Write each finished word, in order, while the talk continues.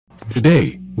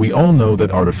Today, we all know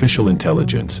that artificial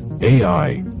intelligence,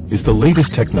 AI, is the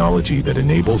latest technology that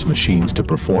enables machines to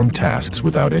perform tasks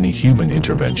without any human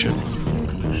intervention.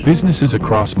 Businesses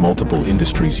across multiple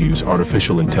industries use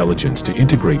artificial intelligence to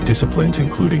integrate disciplines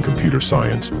including computer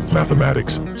science,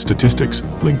 mathematics, statistics,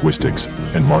 linguistics,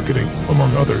 and marketing,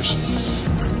 among others.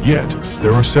 Yet,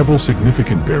 there are several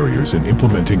significant barriers in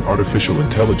implementing artificial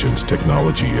intelligence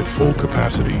technology at full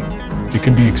capacity. It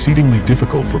can be exceedingly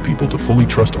difficult for people to fully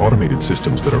trust automated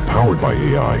systems that are powered by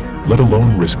AI, let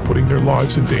alone risk putting their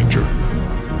lives in danger.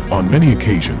 On many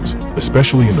occasions,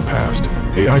 especially in the past,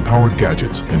 AI-powered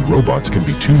gadgets and robots can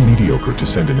be too mediocre to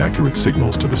send inaccurate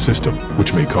signals to the system,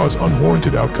 which may cause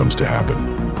unwarranted outcomes to happen.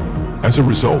 As a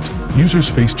result, users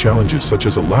face challenges such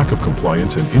as a lack of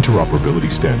compliance and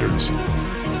interoperability standards.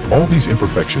 All these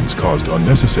imperfections caused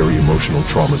unnecessary emotional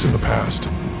traumas in the past.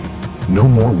 No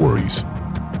more worries.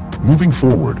 Moving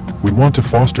forward, we want to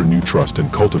foster new trust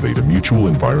and cultivate a mutual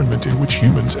environment in which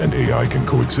humans and AI can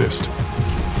coexist.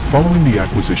 Following the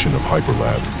acquisition of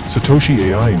Hyperlab, Satoshi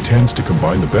AI intends to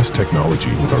combine the best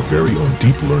technology with our very own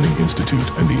Deep Learning Institute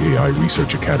and the AI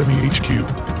Research Academy HQ.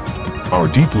 Our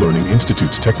Deep Learning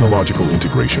Institute's technological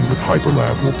integration with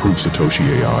Hyperlab will prove Satoshi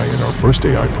AI and our first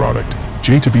AI product,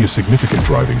 J, to be a significant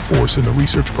driving force in the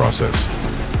research process.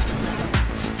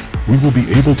 We will be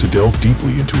able to delve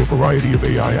deeply into a variety of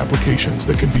AI applications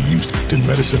that can be used in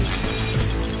medicine,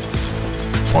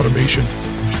 automation,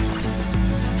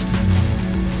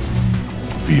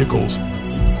 vehicles,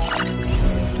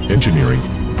 engineering,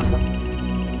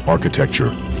 architecture,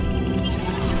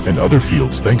 and other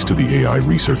fields thanks to the AI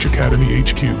Research Academy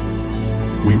HQ.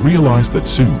 We realize that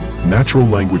soon, natural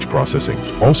language processing,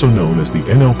 also known as the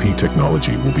NLP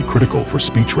technology, will be critical for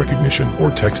speech recognition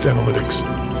or text analytics.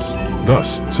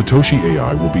 Thus, Satoshi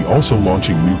AI will be also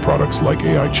launching new products like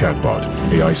AI Chatbot,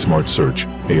 AI Smart Search,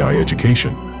 AI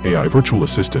Education, AI Virtual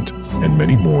Assistant, and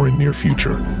many more in near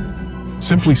future.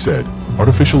 Simply said,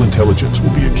 artificial intelligence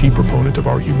will be a key proponent of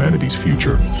our humanity's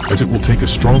future, as it will take a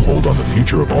strong hold on the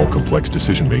future of all complex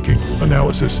decision-making,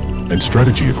 analysis, and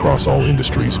strategy across all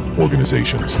industries,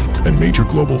 organizations, and major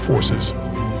global forces.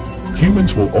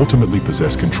 Humans will ultimately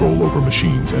possess control over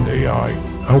machines and AI.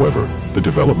 However, the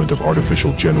development of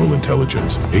artificial general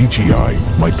intelligence,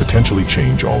 AGI, might potentially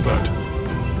change all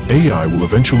that. AI will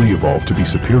eventually evolve to be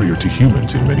superior to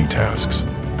humans in many tasks.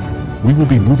 We will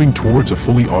be moving towards a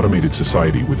fully automated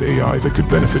society with AI that could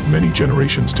benefit many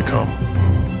generations to come.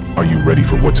 Are you ready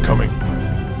for what's coming?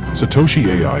 Satoshi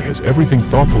AI has everything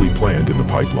thoughtfully planned in the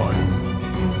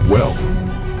pipeline. Well,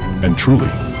 and truly,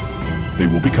 they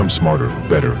will become smarter,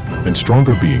 better, and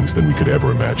stronger beings than we could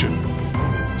ever imagine.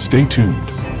 Stay tuned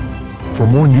for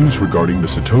more news regarding the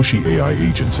Satoshi AI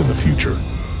agents in the future.